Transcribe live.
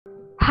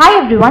Hi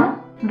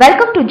everyone,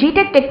 welcome to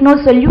GTech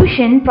Techno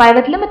Solution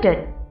Private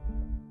Limited.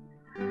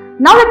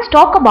 Now let's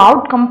talk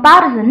about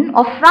comparison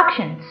of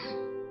fractions.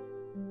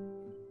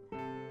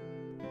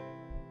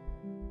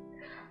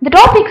 The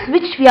topics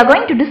which we are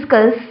going to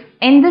discuss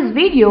in this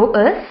video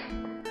is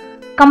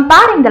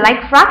comparing the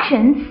like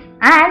fractions,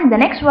 and the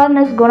next one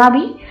is gonna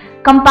be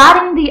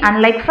comparing the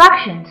unlike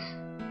fractions.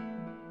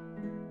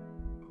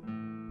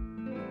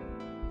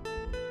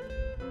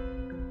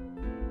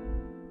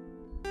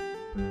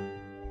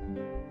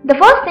 The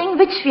first thing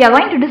which we are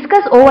going to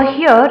discuss over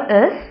here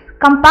is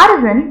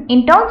comparison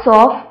in terms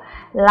of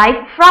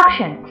like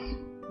fractions.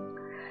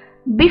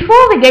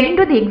 Before we get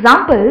into the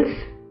examples,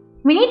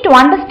 we need to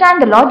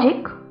understand the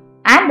logic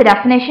and the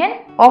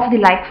definition of the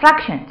like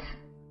fractions.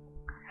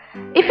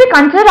 If we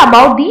consider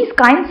about these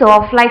kinds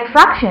of like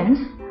fractions,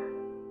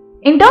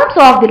 in terms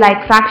of the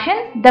like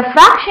fraction, the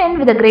fraction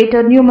with a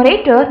greater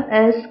numerator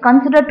is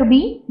considered to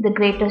be the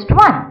greatest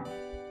one.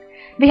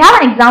 We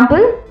have an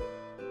example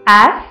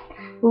as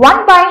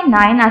 1 by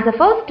 9 as the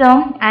first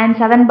term and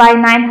 7 by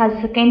 9 as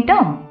the second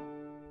term.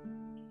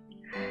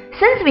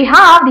 Since we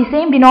have the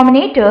same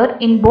denominator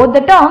in both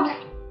the terms,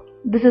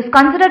 this is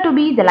considered to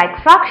be the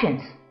like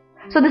fractions.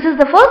 So this is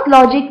the first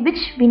logic which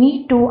we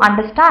need to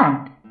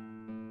understand.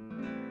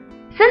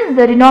 Since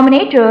the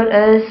denominator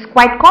is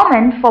quite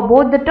common for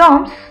both the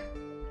terms,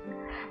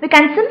 we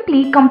can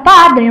simply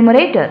compare the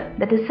numerator,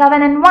 that is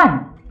 7 and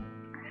 1.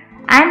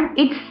 And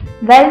it's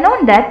well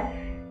known that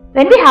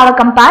when we have a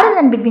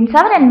comparison between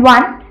 7 and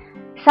 1,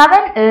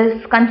 7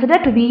 is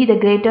considered to be the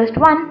greatest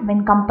one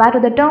when compared to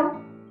the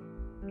term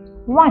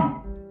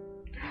 1.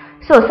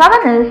 So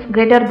 7 is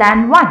greater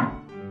than 1.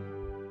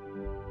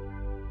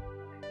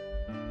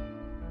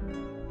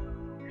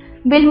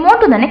 We'll move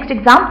to the next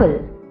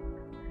example.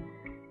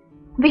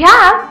 We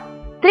have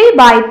 3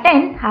 by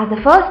 10 as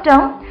the first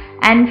term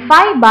and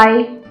 5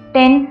 by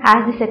 10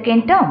 as the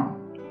second term.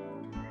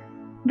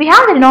 We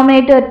have the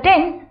denominator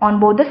 10 on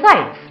both the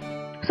sides.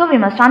 So we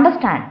must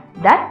understand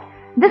that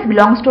this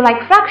belongs to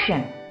like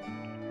fraction.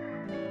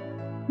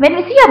 When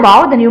we see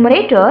about the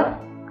numerator,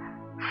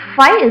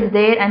 5 is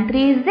there and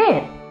 3 is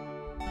there.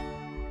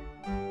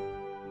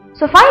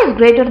 So 5 is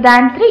greater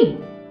than 3.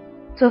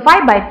 So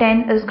 5 by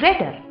 10 is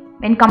greater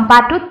when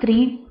compared to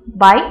 3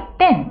 by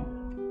 10.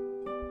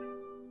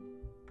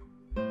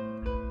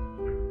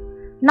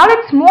 Now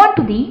let's move on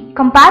to the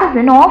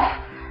comparison of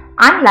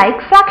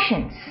unlike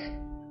fractions.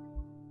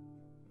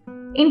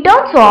 In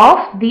terms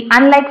of the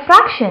unlike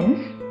fractions,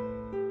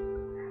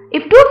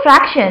 if two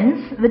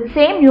fractions with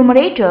same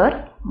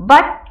numerator,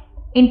 but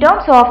in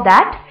terms of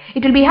that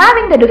it will be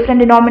having the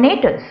different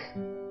denominators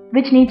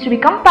which needs to be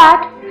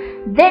compared,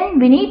 then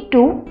we need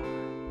to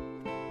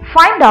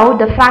find out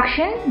the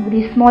fraction with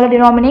the smaller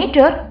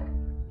denominator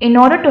in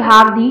order to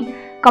have the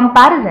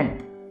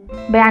comparison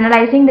by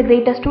analyzing the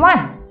greatest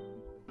one.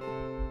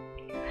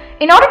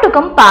 In order to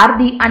compare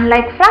the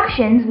unlike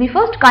fractions, we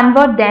first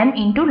convert them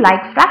into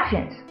like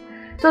fractions.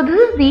 So this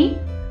is the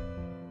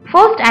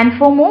first and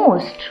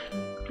foremost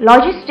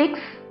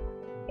logistics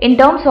in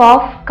terms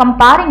of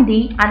comparing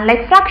the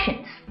unlike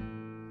fractions.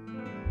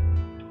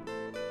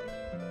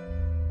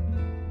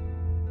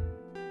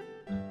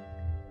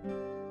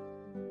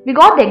 We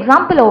got the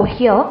example over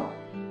here.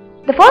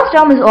 The first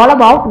term is all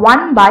about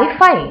 1 by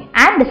 5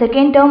 and the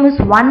second term is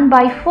 1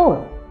 by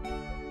 4.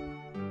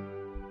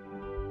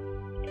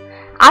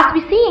 As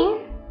we seen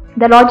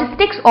the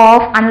logistics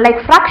of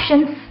unlike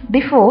fractions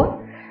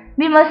before,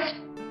 we must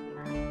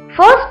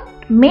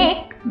first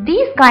make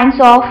these kinds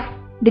of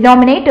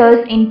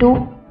denominators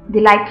into the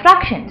like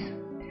fractions.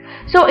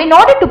 So in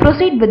order to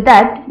proceed with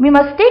that, we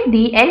must take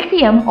the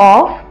LCM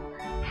of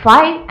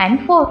 5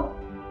 and 4.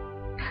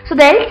 So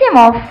the LCM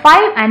of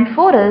 5 and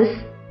 4 is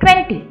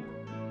 20.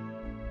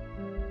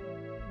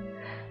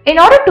 In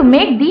order to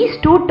make these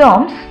two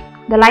terms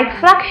the like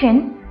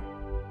fraction,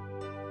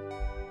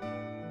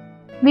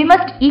 we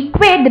must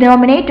equate the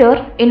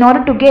denominator in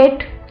order to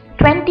get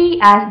 20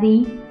 as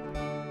the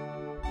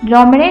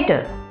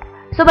denominator.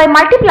 So by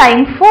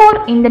multiplying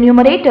 4 in the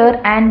numerator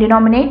and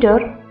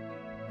denominator,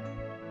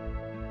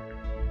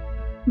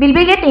 we'll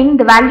be getting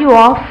the value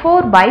of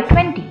 4 by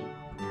 20.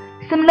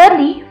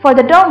 Similarly, for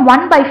the term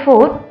 1 by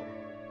 4,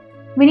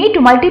 we need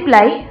to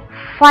multiply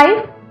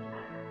 5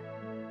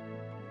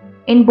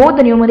 in both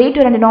the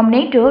numerator and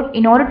denominator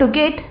in order to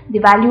get the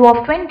value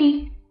of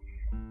 20,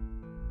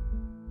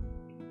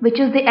 which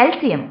is the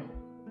LCM.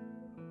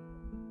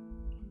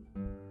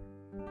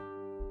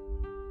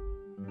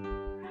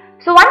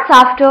 So once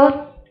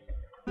after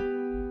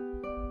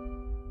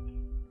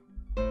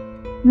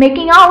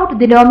making out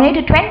the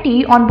denominator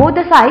 20 on both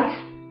the sides,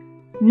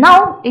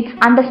 now it's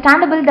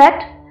understandable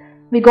that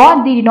we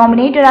got the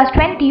denominator as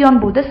 20 on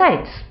both the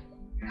sides.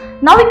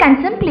 Now we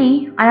can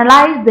simply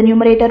analyze the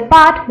numerator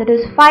part, that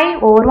is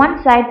 5 over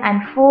one side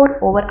and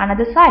 4 over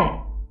another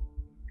side.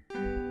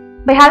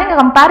 By having a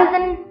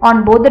comparison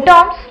on both the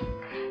terms,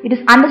 it is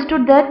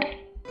understood that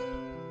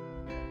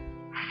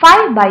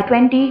 5 by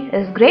 20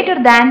 is greater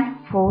than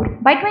 4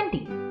 by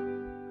 20.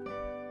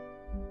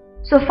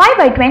 So 5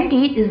 by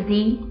 20 is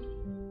the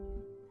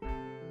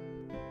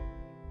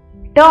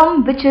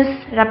term which is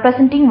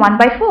representing 1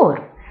 by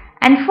 4,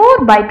 and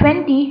 4 by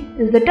 20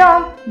 is the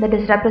term that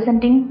is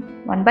representing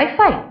 1 by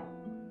 5.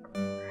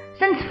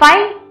 Since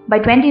 5 by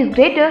 20 is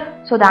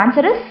greater, so the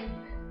answer is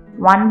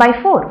 1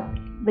 by 4,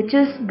 which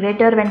is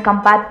greater when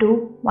compared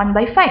to 1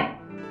 by 5.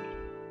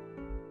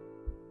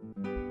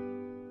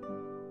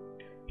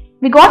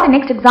 We got the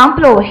next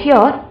example over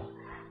here.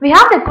 We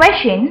have the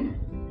question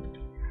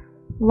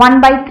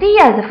 1 by 3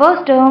 as the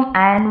first term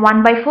and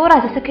 1 by 4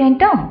 as the second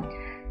term.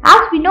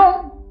 As we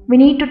know, we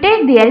need to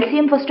take the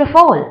LCM first of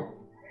all.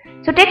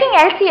 So taking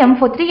LCM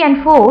for 3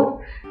 and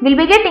 4, we'll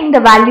be getting the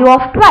value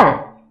of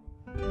 12.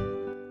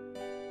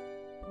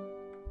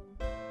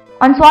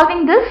 On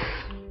solving this,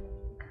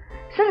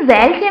 since the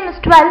LCM is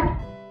 12,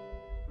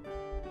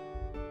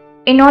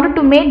 in order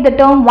to make the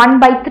term 1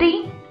 by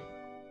 3,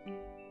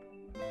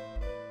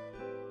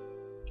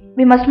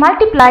 we must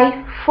multiply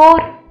 4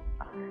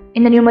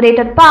 in the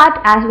numerator part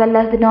as well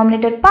as the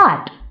denominator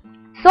part,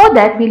 so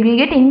that we'll be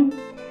getting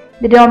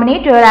the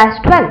denominator as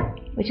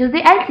 12, which is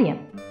the LCM.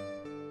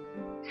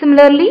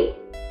 Similarly,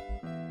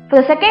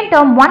 for the second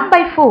term 1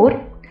 by 4,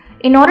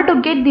 in order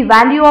to get the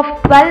value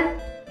of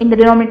 12 in the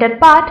denominator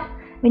part,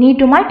 we need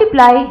to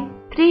multiply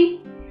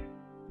 3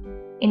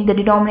 in the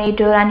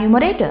denominator and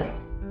numerator.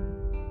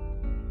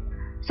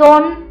 So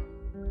on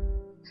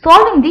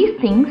solving these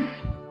things,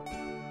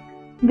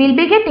 we'll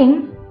be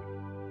getting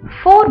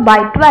 4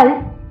 by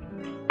 12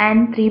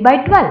 and 3 by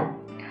 12.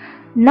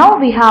 Now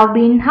we have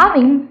been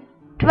having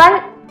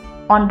 12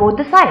 on both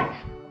the sides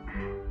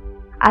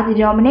as the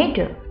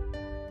denominator.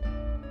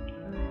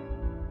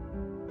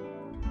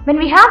 When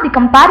we have the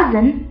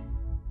comparison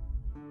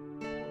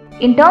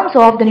in terms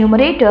of the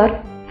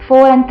numerator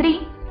 4 and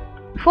 3,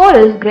 4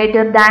 is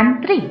greater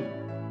than 3.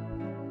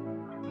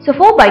 So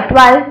 4 by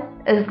 12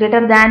 is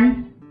greater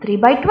than 3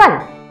 by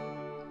 12.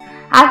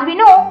 As we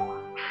know,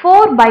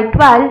 4 by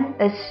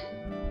 12 is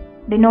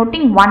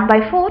denoting 1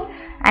 by 4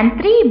 and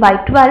 3 by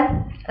 12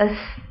 is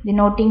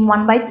denoting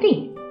 1 by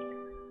 3.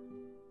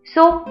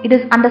 So it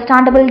is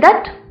understandable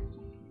that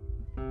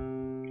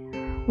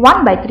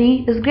 1 by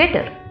 3 is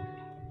greater.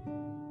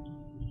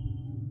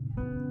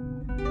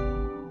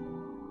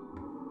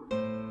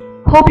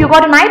 Hope you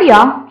got an idea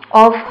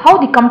of how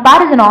the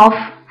comparison of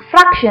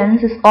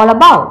fractions is all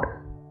about.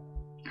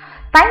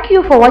 Thank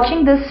you for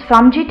watching this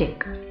from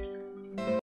GTech.